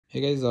Hey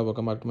guys,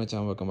 welcome back to my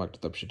channel. Welcome back to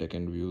Tapshi Tech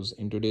and Views.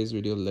 In today's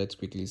video, let's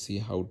quickly see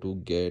how to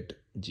get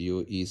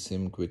Jio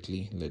eSIM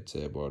quickly. Let's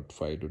say about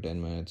 5 to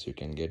 10 minutes you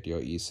can get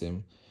your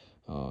eSIM.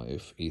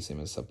 If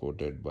eSIM is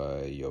supported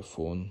by your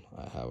phone,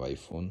 I have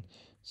iPhone,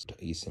 so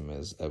eSIM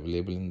is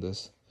available in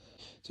this.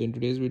 So in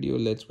today's video,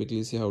 let's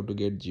quickly see how to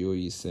get Jio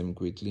eSIM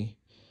quickly.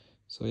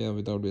 So yeah,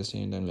 without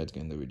wasting any time, let's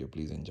get in the video.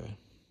 Please enjoy.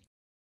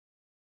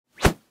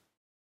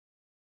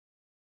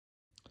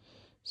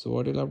 So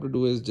what you'll have to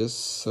do is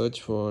just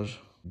search for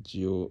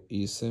Jio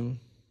eSIM.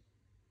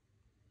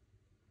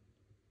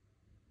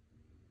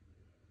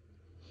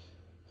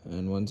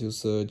 And once you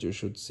search, you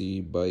should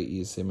see buy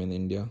eSIM in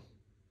India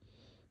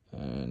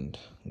and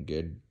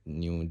get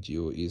new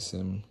Jio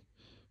eSIM.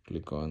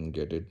 Click on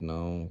get it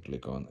now,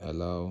 click on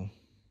allow.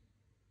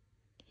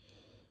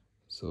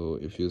 So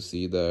if you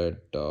see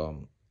that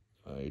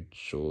it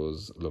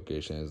shows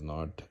location is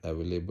not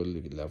available,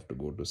 you'll have to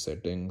go to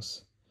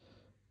settings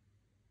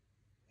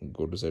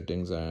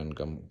and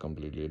come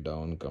completely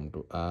down, come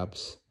to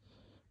apps,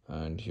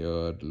 and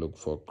here look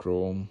for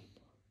Chrome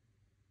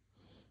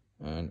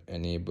and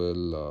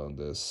enable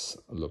this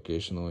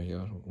location over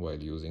here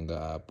while using the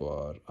app,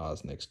 or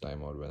ask next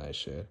time or when I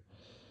share.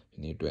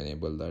 You need to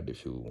enable that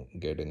if you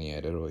get any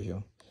error over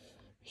here.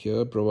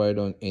 Here provide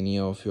on any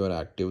of your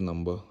active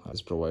number. I'll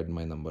just provide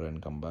my number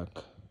and come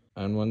back.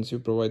 And once you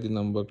provide the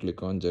number,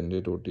 click on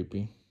generate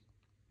OTP.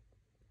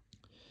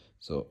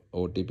 So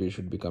OTP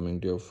should be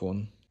coming to your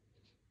phone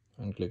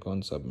and click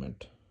on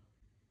submit.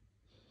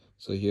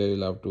 So here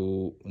you'll have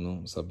to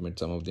submit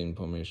some of the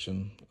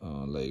information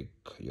like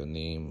your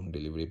name,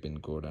 delivery pin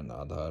code and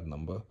Aadhaar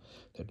number.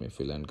 Let me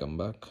fill and come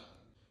back.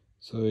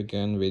 So you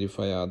can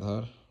verify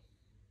Aadhaar.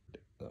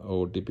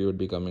 OTP would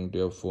be coming to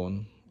your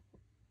phone,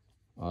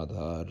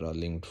 Aadhaar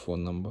linked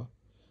phone number.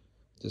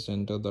 Just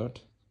enter that.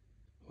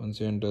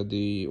 Once you enter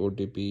the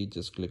OTP,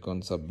 just click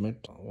on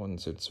submit.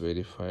 Once it's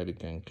verified, you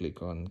can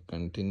click on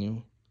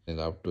continue. You'll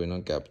have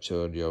to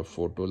capture your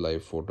photo,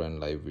 live photo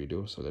and live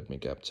video. So let me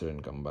capture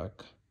and come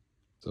back.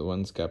 So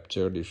once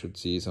captured, you should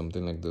see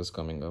something like this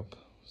coming up.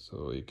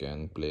 So you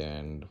can play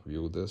and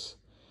view this.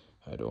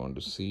 I don't want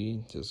to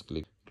see, just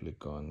click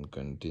on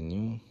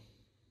continue.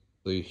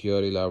 So here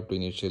you'll have to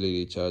initially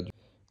recharge.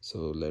 So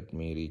let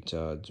me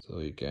recharge. So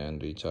you can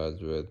recharge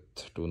with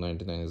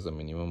 $2.99 is the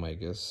minimum, I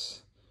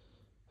guess,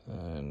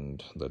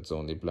 and that's the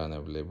only plan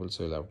available.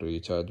 So you'll have to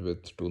recharge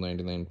with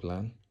 $2.99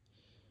 plan.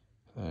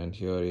 And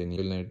here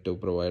you'll need to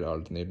provide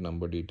alternate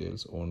number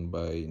details owned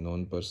by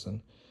known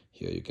person.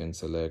 Here you can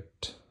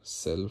select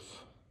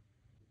self,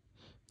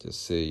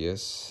 just say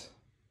yes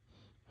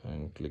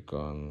and click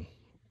on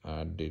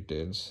add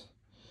details.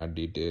 Add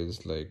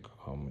details like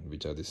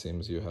which are the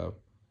SIMs you have,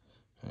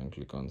 and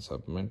click on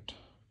submit.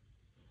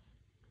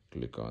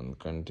 Click on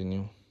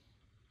continue,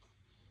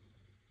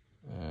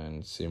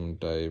 and SIM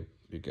type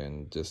you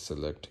can just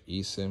select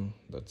eSIM.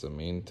 That's the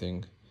main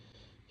thing.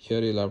 Here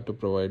you'll have to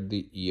provide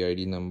the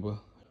EID number,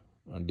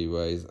 a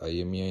device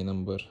IMEI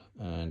number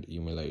and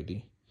email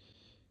ID.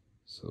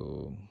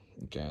 So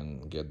you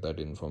can get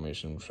that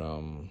information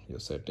from your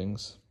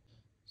settings.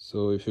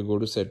 So if you go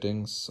to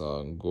settings,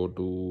 go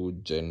to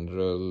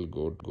general,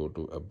 go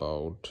to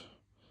about,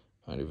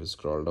 and if you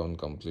scroll down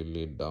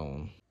completely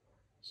down,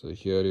 so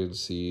here you'll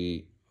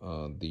see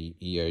the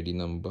EID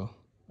number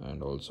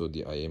and also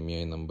the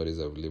IMEI number is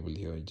available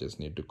here. You just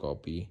need to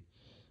copy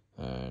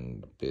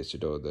and paste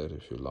it over there.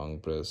 If you long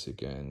press, you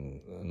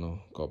can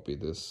copy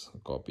this.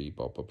 Copy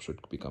pop-up should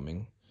be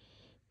coming.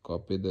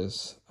 Copy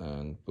this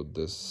and put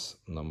this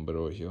number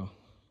over here,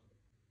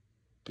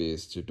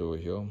 paste it over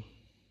here.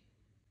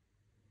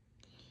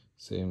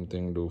 Same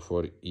thing do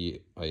for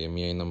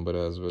IMEI number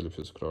as well. If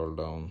you scroll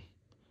down,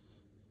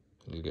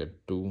 you'll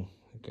get 2.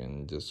 You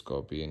can just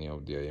copy any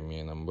of the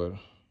IMEI number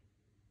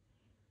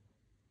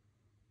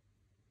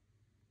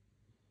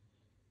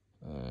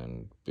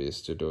and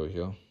paste it over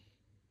here.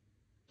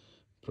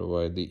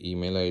 Provide the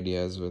email ID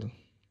as well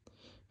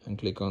and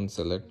click on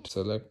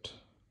select.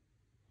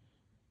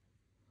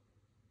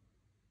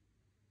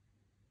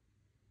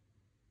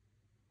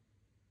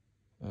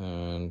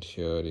 And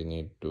here you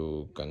need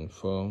to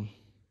confirm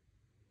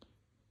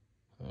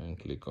and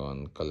click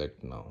on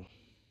collect now.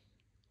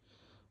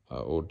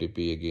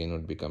 OTP again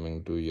would be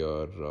coming to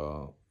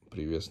your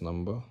previous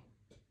number.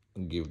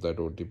 Give that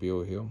OTP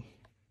over here.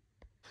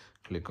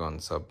 Click on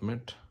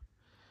submit.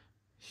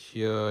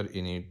 Here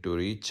you need to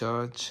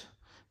recharge.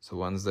 So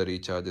once the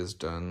recharge is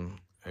done,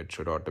 it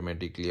should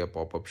automatically, a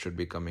pop-up should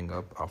be coming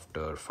up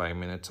after 5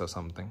 minutes or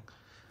something,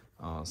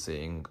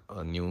 saying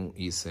a new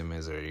eSIM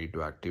is ready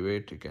to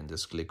activate. You can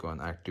just click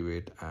on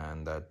activate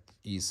and that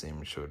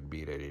eSIM should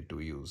be ready to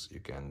use.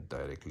 You can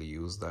directly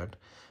use that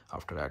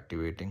after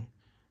activating,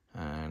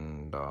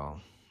 and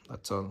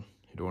that's all.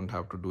 You don't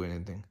have to do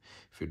anything.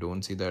 If you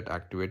don't see that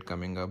activate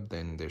coming up,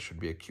 then there should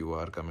be a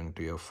QR coming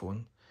to your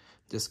phone.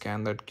 Just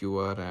scan that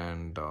QR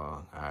and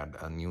add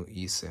a new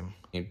eSIM.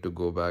 Need to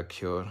go back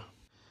here.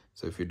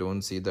 So if you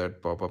don't see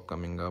that pop-up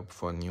coming up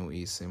for new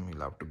eSIM,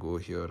 you'll have to go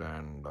here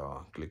and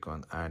click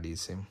on add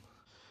eSIM.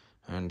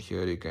 and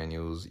here you can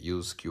use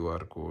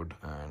QR code,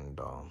 and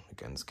you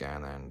can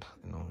scan and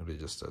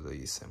register the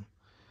eSIM.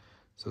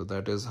 So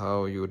that is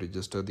how you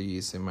register the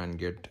eSIM and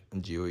get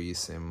Jio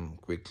eSIM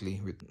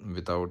quickly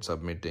without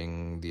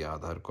submitting the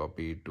Aadhaar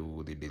copy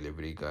to the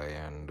delivery guy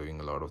and doing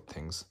a lot of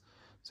things.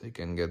 So you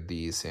can get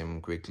the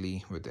eSIM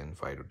quickly within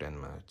 5 to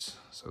 10 minutes.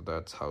 So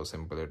that's how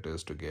simple it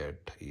is to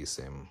get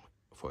eSIM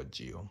for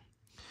Jio.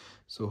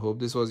 So hope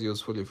this was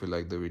useful. If you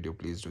like the video,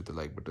 please do the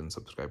like button,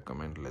 subscribe,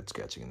 comment. Let's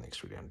catch you in the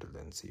next video. Until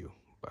then, see you.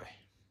 Bye.